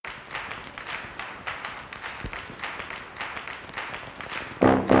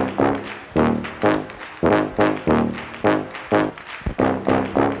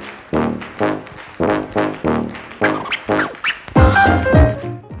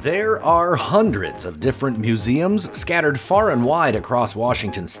There are hundreds of different museums scattered far and wide across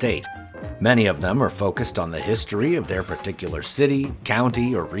Washington state. Many of them are focused on the history of their particular city,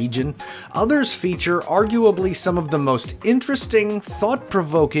 county, or region. Others feature arguably some of the most interesting,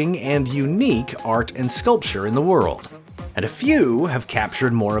 thought-provoking, and unique art and sculpture in the world. And a few have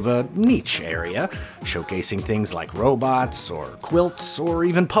captured more of a niche area, showcasing things like robots, or quilts, or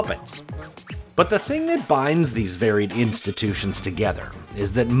even puppets. But the thing that binds these varied institutions together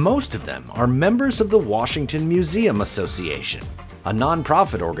is that most of them are members of the Washington Museum Association, a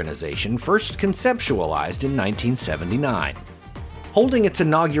nonprofit organization first conceptualized in 1979. Holding its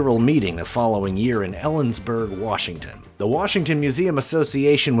inaugural meeting the following year in Ellensburg, Washington, the Washington Museum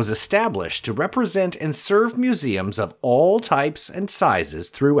Association was established to represent and serve museums of all types and sizes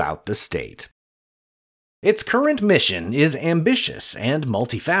throughout the state. Its current mission is ambitious and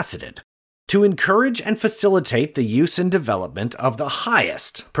multifaceted: to encourage and facilitate the use and development of the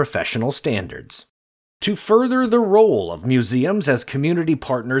highest professional standards, to further the role of museums as community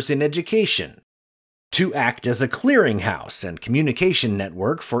partners in education, to act as a clearinghouse and communication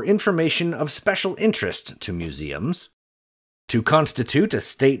network for information of special interest to museums, to constitute a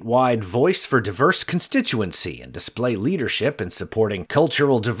statewide voice for diverse constituency and display leadership in supporting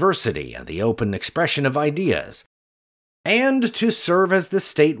cultural diversity and the open expression of ideas, and to serve as the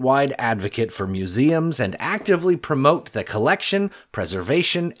statewide advocate for museums and actively promote the collection,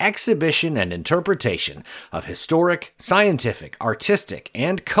 preservation, exhibition, and interpretation of historic, scientific, artistic,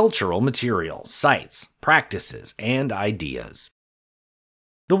 and cultural materials, sites, practices, and ideas.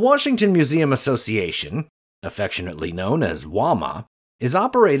 The Washington Museum Association, affectionately known as WAMA, is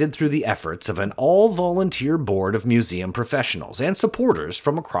operated through the efforts of an all-volunteer board of museum professionals and supporters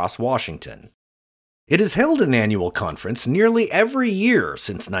from across Washington. It has held an annual conference nearly every year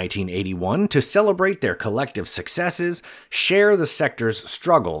since 1981 to celebrate their collective successes, share the sector's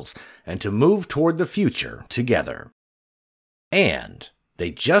struggles, and to move toward the future together. And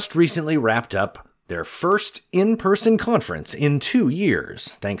they just recently wrapped up their first in-person conference in 2 years,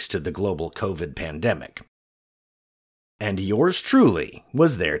 thanks to the global COVID pandemic. And yours truly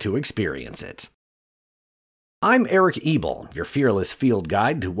was there to experience it. I'm Eric Ebel, your fearless field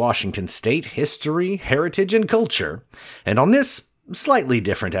guide to Washington State history, heritage, and culture, and on this slightly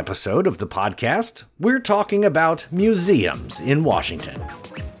different episode of the podcast, we're talking about museums in Washington.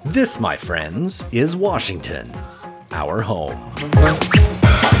 This, my friends, is Washington, our home.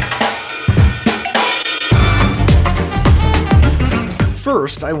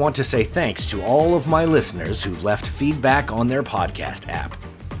 First, I want to say thanks to all of my listeners who've left feedback on their podcast app.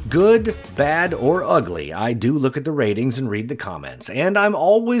 Good, bad, or ugly, I do look at the ratings and read the comments, and I'm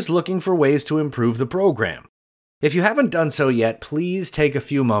always looking for ways to improve the program. If you haven't done so yet, please take a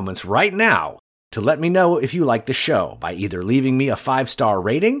few moments right now to let me know if you like the show by either leaving me a 5-star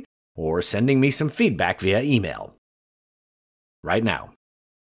rating or sending me some feedback via email. Right now.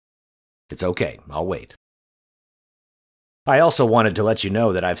 It's okay, I'll wait. I also wanted to let you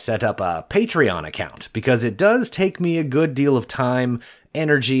know that I've set up a Patreon account because it does take me a good deal of time,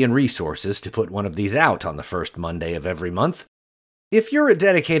 energy, and resources to put one of these out on the first Monday of every month. If you're a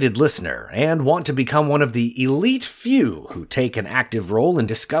dedicated listener and want to become one of the elite few who take an active role in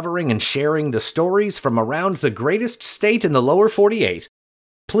discovering and sharing the stories from around the greatest state in the lower 48,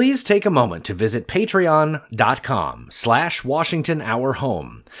 please take a moment to visit patreon.com/Washington Our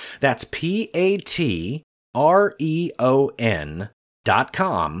Home. That's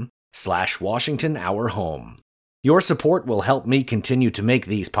patreon.com/Washington Our Home. Your support will help me continue to make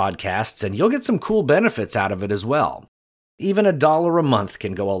these podcasts, and you'll get some cool benefits out of it as well. Even $1 a month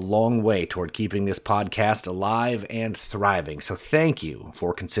can go a long way toward keeping this podcast alive and thriving, so thank you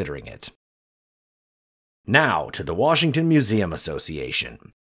for considering it. Now to the Washington Museum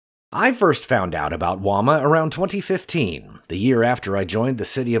Association. I first found out about WAMA around 2015, the year after I joined the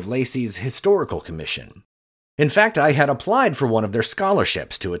City of Lacey's Historical Commission. In fact, I had applied for one of their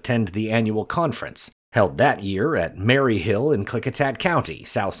scholarships to attend the annual conference, held that year at Mary Hill in Klickitat County,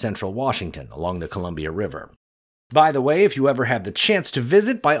 south central Washington, along the Columbia River. By the way, if you ever have the chance to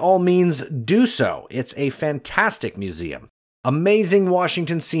visit, by all means do so. It's a fantastic museum. Amazing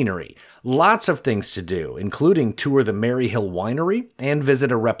Washington scenery, lots of things to do, including tour the Mary Hill Winery and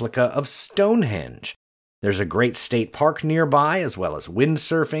visit a replica of Stonehenge. There's a great state park nearby, as well as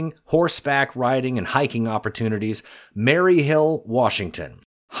windsurfing, horseback riding, and hiking opportunities. Mary Hill, Washington.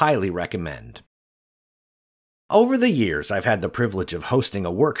 Highly recommend. Over the years, I've had the privilege of hosting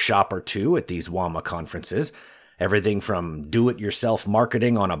a workshop or two at these WAMA conferences, everything from do-it-yourself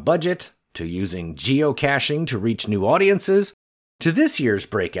marketing on a budget, to using geocaching to reach new audiences, to this year's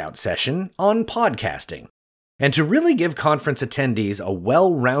breakout session on podcasting. And to really give conference attendees a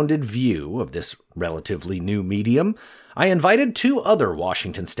well-rounded view of this relatively new medium, I invited two other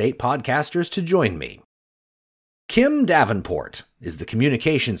Washington State podcasters to join me. Kim Davenport is the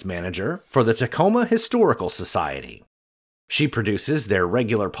communications manager for the Tacoma Historical Society. She produces their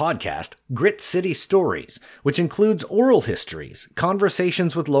regular podcast, Grit City Stories, which includes oral histories,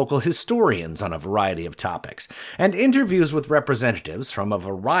 conversations with local historians on a variety of topics, and interviews with representatives from a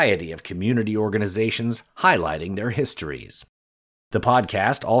variety of community organizations highlighting their histories. The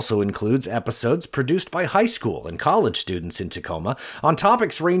podcast also includes episodes produced by high school and college students in Tacoma on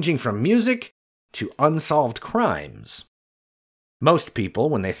topics ranging from music to unsolved crimes. Most people,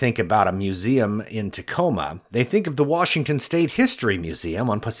 when they think about a museum in Tacoma, they think of the Washington State History Museum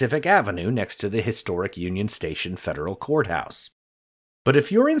on Pacific Avenue next to the historic Union Station Federal Courthouse. But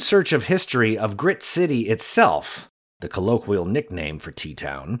if you're in search of history of Grit City itself, the colloquial nickname for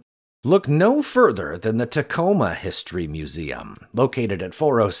T-Town, look no further than the Tacoma History Museum, located at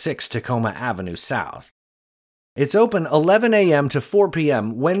 406 Tacoma Avenue South. It's open 11 a.m. to 4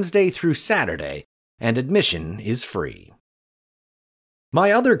 p.m. Wednesday through Saturday, and admission is free.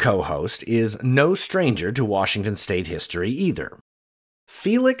 My other co-host is no stranger to Washington State history either.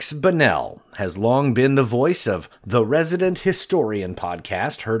 Felix Bunnell has long been the voice of the Resident Historian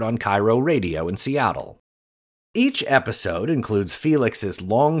podcast heard on Cairo Radio in Seattle. Each episode includes Felix's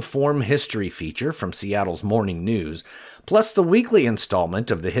long-form history feature from Seattle's Morning News, plus the weekly installment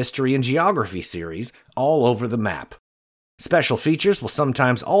of the History and Geography series, All Over the Map. Special features will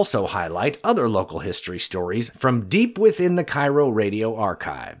sometimes also highlight other local history stories from deep within the Cairo Radio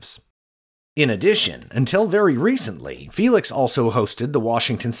archives. In addition, until very recently, Felix also hosted the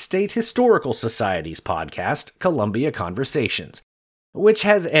Washington State Historical Society's podcast, Columbia Conversations, which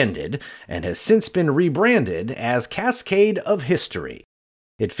has ended and has since been rebranded as Cascade of History.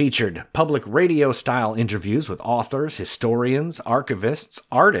 It featured public radio-style interviews with authors, historians, archivists,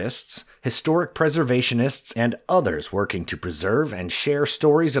 artists, historic preservationists, and others working to preserve and share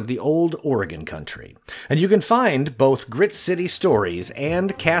stories of the old Oregon country. And you can find both Grit City Stories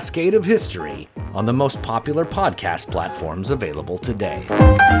and Cascade of History on the most popular podcast platforms available today.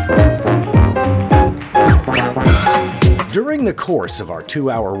 During the course of our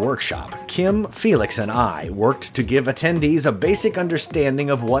 2-hour workshop, Kim, Felix, and I worked to give attendees a basic understanding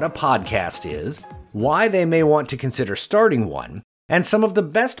of what a podcast is, why they may want to consider starting one, and some of the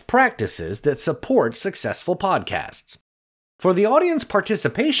best practices that support successful podcasts. For the audience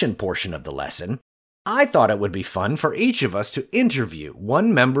participation portion of the lesson, I thought it would be fun for each of us to interview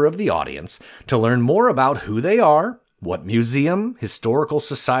one member of the audience to learn more about who they are, what museum, historical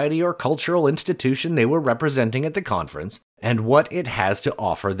society, or cultural institution they were representing at the conference, and what it has to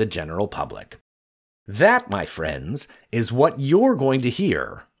offer the general public. That, my friends, is what you're going to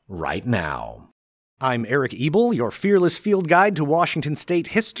hear right now. I'm Eric Ebel, your fearless field guide to Washington State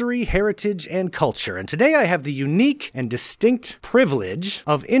history, heritage, and culture, and today I have the unique and distinct privilege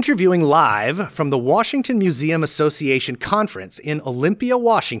of interviewing live from the Washington Museum Association Conference in Olympia,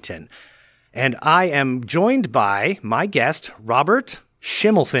 Washington. And I am joined by my guest, Robert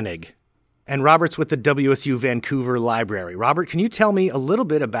Schimmelpfennig. And Robert's with the WSU Vancouver Library. Robert, can you tell me a little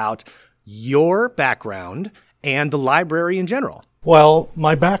bit about your background and the library in general? Well,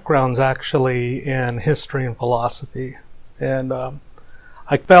 my background's actually in history and philosophy. And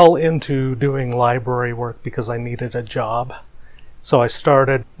I fell into doing library work because I needed a job. So I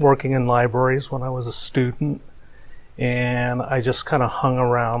started working in libraries when I was a student. And I just kind of hung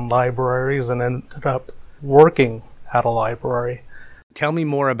around libraries and ended up working at a library. Tell me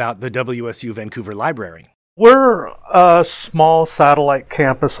more about the WSU Vancouver Library. We're a small satellite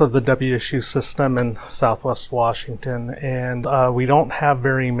campus of the WSU system in Southwest Washington, and we don't have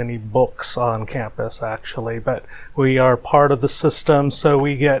very many books on campus, actually, but we are part of the system, so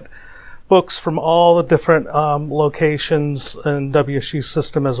we get books from all the different locations in WSU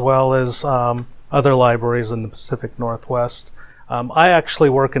system as well as other libraries in the Pacific Northwest. I actually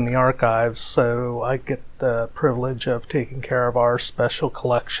work in the archives, so I get the privilege of taking care of our special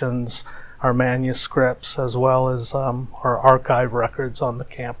collections, our manuscripts, as well as our archive records on the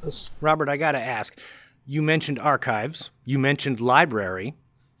campus. Robert, I got to ask, you mentioned archives, you mentioned library.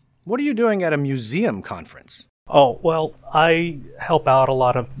 What are you doing at a museum conference? Oh, well, I help out a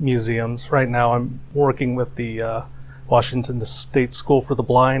lot of museums. Right now I'm working with the Washington State School for the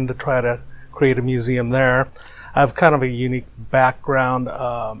Blind to try to create a museum there. I have kind of a unique background.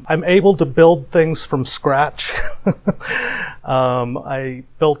 I'm able to build things from scratch. I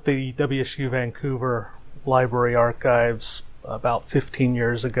built the WSU Vancouver Library Archives about 15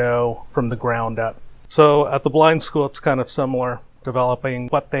 years ago from the ground up. So at the Blind School, it's kind of similar. developing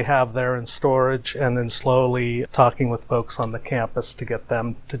what they have there in storage, and then slowly talking with folks on the campus to get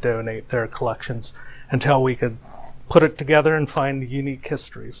them to donate their collections until we could put it together and find unique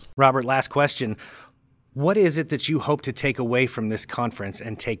histories. Robert, last question. What is it that you hope to take away from this conference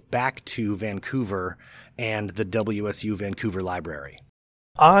and take back to Vancouver and the WSU Vancouver Library?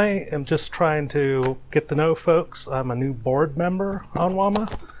 I am just trying to get to know folks. I'm a new board member on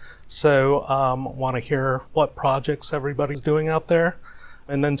WAMA, so want to hear what projects everybody's doing out there,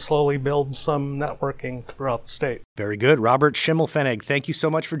 and then slowly build some networking throughout the state. Very good. Robert Schimmelpfennig, thank you so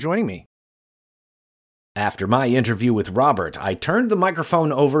much for joining me. After my interview with Robert, I turned the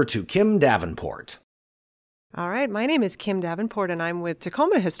microphone over to Kim Davenport. All right, my name is Kim Davenport, and I'm with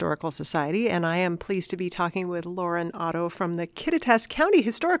Tacoma Historical Society, and I am pleased to be talking with Lauren Otto from the Kittitas County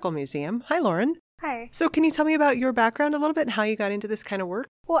Historical Museum. Hi, Lauren. Hi. So can you tell me about your background a little bit and how you got into this kind of work?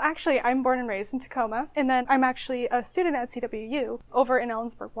 Well, actually, I'm born and raised in Tacoma, and then I'm actually a student at CWU over in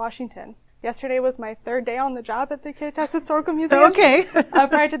Ellensburg, Washington. Yesterday was my third day on the job at the Kittitas Historical Museum. Okay.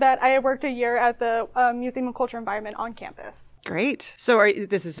 Prior to that, I had worked a year at the Museum of Culture and Environment on campus. Great. So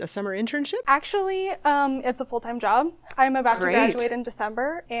this is a summer internship? Actually, it's a full-time job. I'm about Great. to graduate in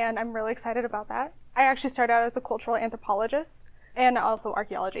December, and I'm really excited about that. I actually started out as a cultural anthropologist and also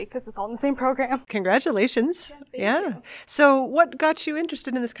archaeology, because it's all in the same program. Congratulations. Yeah. So what got you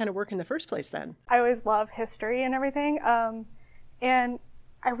interested in this kind of work in the first place then? I always love history and everything, and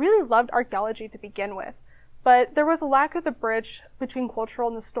I really loved archaeology to begin with, but there was a lack of the bridge between cultural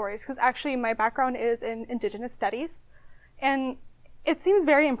and the stories, because actually my background is in Indigenous studies, and it seems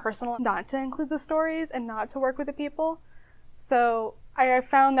very impersonal not to include the stories and not to work with the people. So I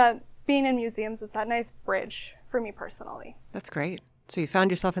found that being in museums is that nice bridge for me personally. That's great. So you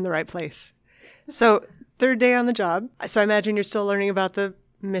found yourself in the right place. So third day on the job. So I imagine you're still learning about the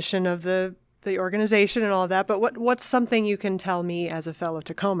mission of the organization and all of that, but what's something you can tell me as a fellow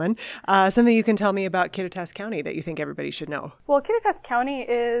Tacoman, something you can tell me about Kittitas County that you think everybody should know? Well, Kittitas County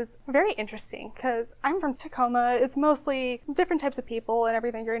is very interesting because I'm from Tacoma. It's mostly different types of people and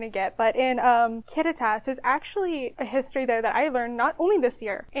everything you're going to get, but in Kittitas, there's actually a history there that I learned not only this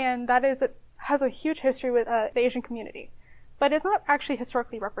year, and that is it has a huge history with the Asian community, but it's not actually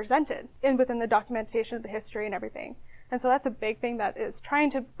historically represented within the documentation of the history and everything. And so that's a big thing that is trying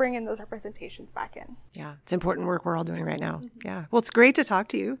to bring in those representations back in. Yeah, it's important work we're all doing right now. Yeah. Well, it's great to talk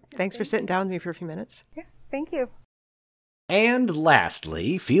to you. Thanks for sitting down with me for a few minutes. Yeah, thank you. And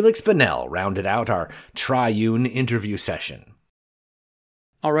lastly, Felix Bonnell rounded out our triune interview session.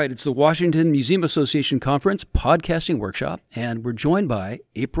 All right, it's the Washington Museum Association Conference Podcasting Workshop, and we're joined by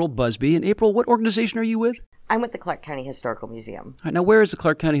April Busby. And April, what organization are you with? I'm with the Clark County Historical Museum. All right, now, where is the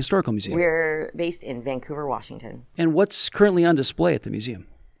Clark County Historical Museum? We're based in Vancouver, Washington. And what's currently on display at the museum?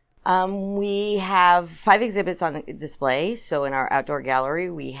 We have 5 exhibits on display. So in our outdoor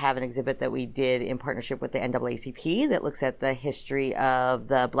gallery, we have an exhibit that we did in partnership with the NAACP that looks at the history of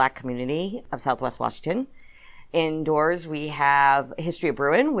the Black community of Southwest Washington. Indoors, we have History of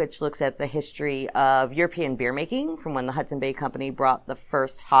Brewing, which looks at the history of European beer making from when the Hudson Bay Company brought the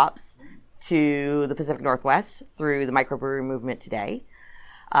first hops to the Pacific Northwest through the microbrewery movement today.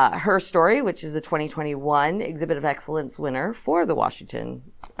 Her Story, which is the 2021 Exhibit of Excellence winner for the Washington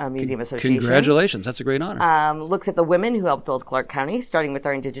Museum Association. Congratulations. That's a great honor. Looks at the women who helped build Clark County, starting with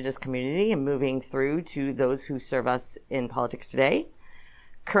our Indigenous community and moving through to those who serve us in politics today.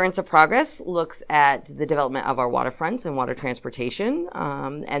 Currents of Progress looks at the development of our waterfronts and water transportation.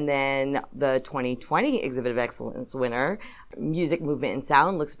 And then the 2020 Exhibit of Excellence winner, Music, Movement, and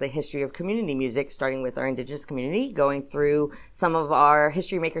Sound, looks at the history of community music, starting with our Indigenous community, going through some of our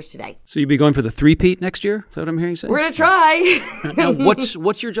history makers today. So you'll be going for the three-peat next year? Is that what I'm hearing you say? We're going to try. Now,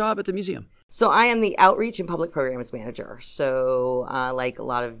 what's your job at the museum? So I am the Outreach and Public Programs Manager. So like a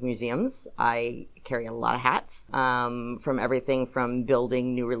lot of museums, I carry a lot of hats, from everything from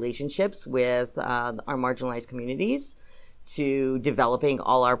building new relationships with our marginalized communities to developing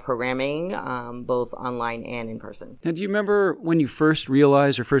all our programming, both online and in person. Now, do you remember when you first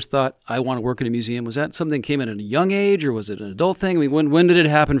realized or first thought, I want to work in a museum? Was that something that came in at a young age, or was it an adult thing? I mean, when did it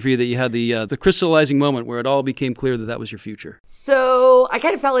happen for you that you had the crystallizing moment where it all became clear that that was your future? So I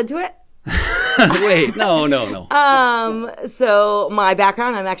kind of fell into it. Wait, no. So my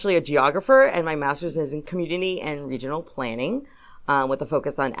background, I'm actually a geographer, and my master's is in community and regional planning, with a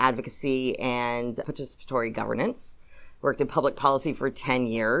focus on advocacy and participatory governance. Worked in public policy for 10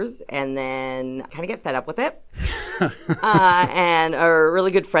 years and then kind of get fed up with it. And a really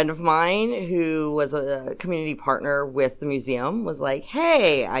good friend of mine who was a community partner with the museum was like,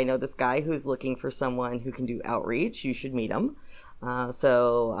 hey, I know this guy who's looking for someone who can do outreach. You should meet him.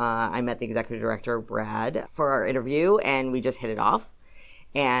 So I met the executive director, Brad, for our interview, and we just hit it off.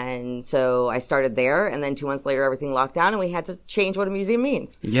 And so I started there, and then 2 months later, everything locked down, and we had to change what a museum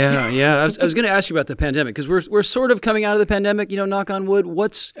means. Yeah. I was going to ask you about the pandemic, because we're sort of coming out of the pandemic. Knock on wood.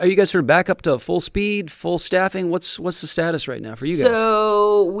 Are you guys sort of back up to full speed, full staffing? What's the status right now for you guys?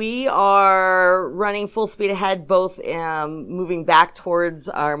 So we are running full speed ahead, both moving back towards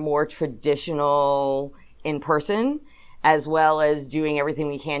our more traditional in-person, as well as doing everything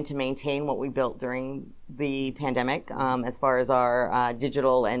we can to maintain what we built during the pandemic, as far as our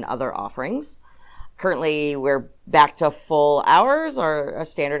digital and other offerings. Currently, we're back to full hours, or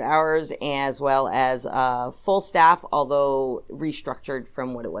standard hours, as well as full staff, although restructured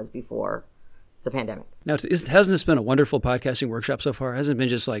from what it was before the pandemic. Now, hasn't this been a wonderful podcasting workshop so far? Hasn't it been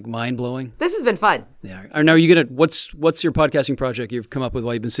just like mind-blowing? This has been fun. Yeah. Now, are you gonna? What's your podcasting project you've come up with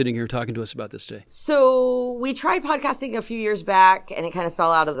while you've been sitting here talking to us about this today? So we tried podcasting a few years back, and it kind of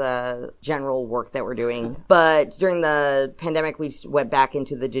fell out of the general work that we're doing. But during the pandemic, we went back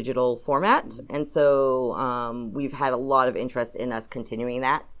into the digital format, and so we've had a lot of interest in us continuing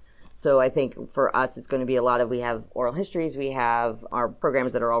that. So I think for us, it's going to be we have oral histories, we have our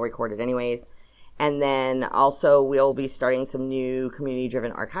programs that are all recorded anyways. And then also we'll be starting some new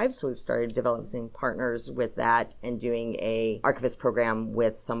community-driven archives. So we've started developing partners with that and doing a archivist program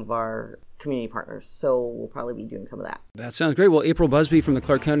with some of our community partners. So we'll probably be doing some of that. That sounds great. Well, April Busby from the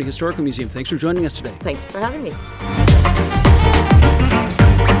Clark County Historical Museum, thanks for joining us today. Thanks for having me.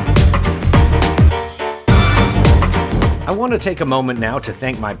 I want to take a moment now to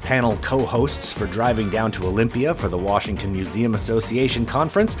thank my panel co-hosts for driving down to Olympia for the Washington Museum Association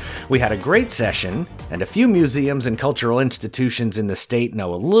Conference. We had a great session, and a few museums and cultural institutions in the state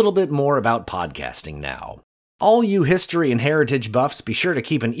know a little bit more about podcasting now. All you history and heritage buffs, be sure to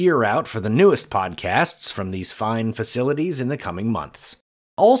keep an ear out for the newest podcasts from these fine facilities in the coming months.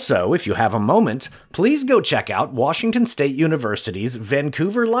 Also, if you have a moment, please go check out Washington State University's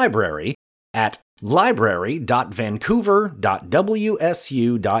Vancouver Library at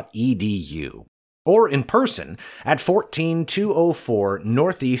library.vancouver.wsu.edu, or in person at 14204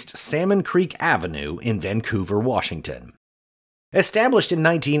 Northeast Salmon Creek Avenue in Vancouver, Washington. Established in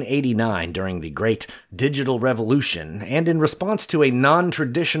 1989 during the Great Digital Revolution and in response to a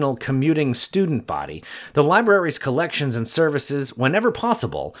non-traditional commuting student body, the library's collections and services, whenever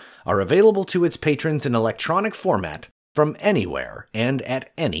possible, are available to its patrons in electronic format from anywhere and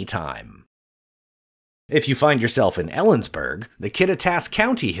at any time. If you find yourself in Ellensburg, the Kittitas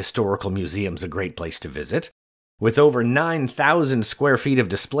County Historical Museum's a great place to visit. With over 9,000 square feet of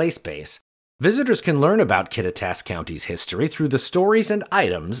display space, visitors can learn about Kittitas County's history through the stories and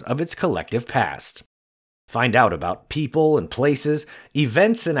items of its collective past. Find out about people and places,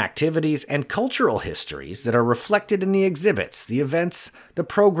 events and activities, and cultural histories that are reflected in the exhibits, the events, the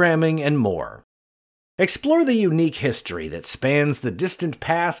programming, and more. Explore the unique history that spans the distant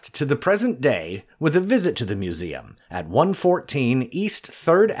past to the present day with a visit to the museum at 114 East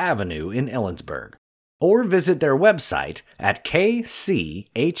 3rd Avenue in Ellensburg, or visit their website at kchm.org.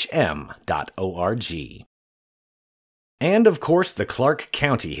 And of course, the Clark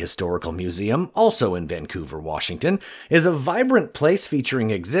County Historical Museum, also in Vancouver, Washington, is a vibrant place featuring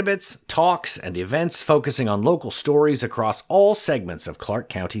exhibits, talks, and events focusing on local stories across all segments of Clark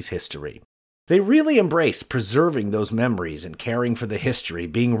County's history. They really embrace preserving those memories and caring for the history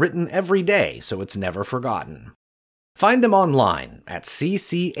being written every day so it's never forgotten. Find them online at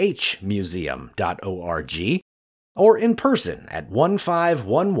cchmuseum.org or in person at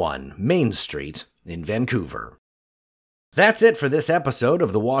 1511 Main Street in Vancouver. That's it for this episode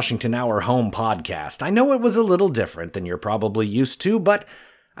of the Washington Hour Home Podcast. I know it was a little different than you're probably used to, but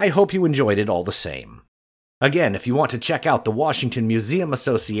I hope you enjoyed it all the same. Again, if you want to check out the Washington Museum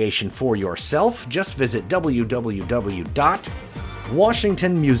Association for yourself, just visit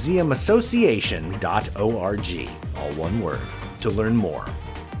www.washingtonmuseumassociation.org, all one word, to learn more.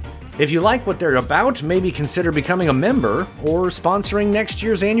 If you like what they're about, maybe consider becoming a member or sponsoring next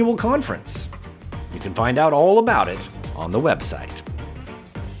year's annual conference. You can find out all about it on the website.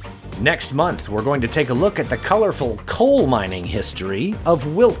 Next month, we're going to take a look at the colorful coal mining history of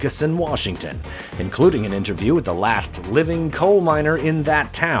Wilkeson, Washington, including an interview with the last living coal miner in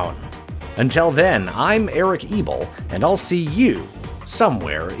that town. Until then, I'm Eric Ebel, and I'll see you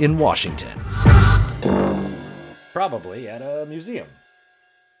somewhere in Washington. Probably at a museum.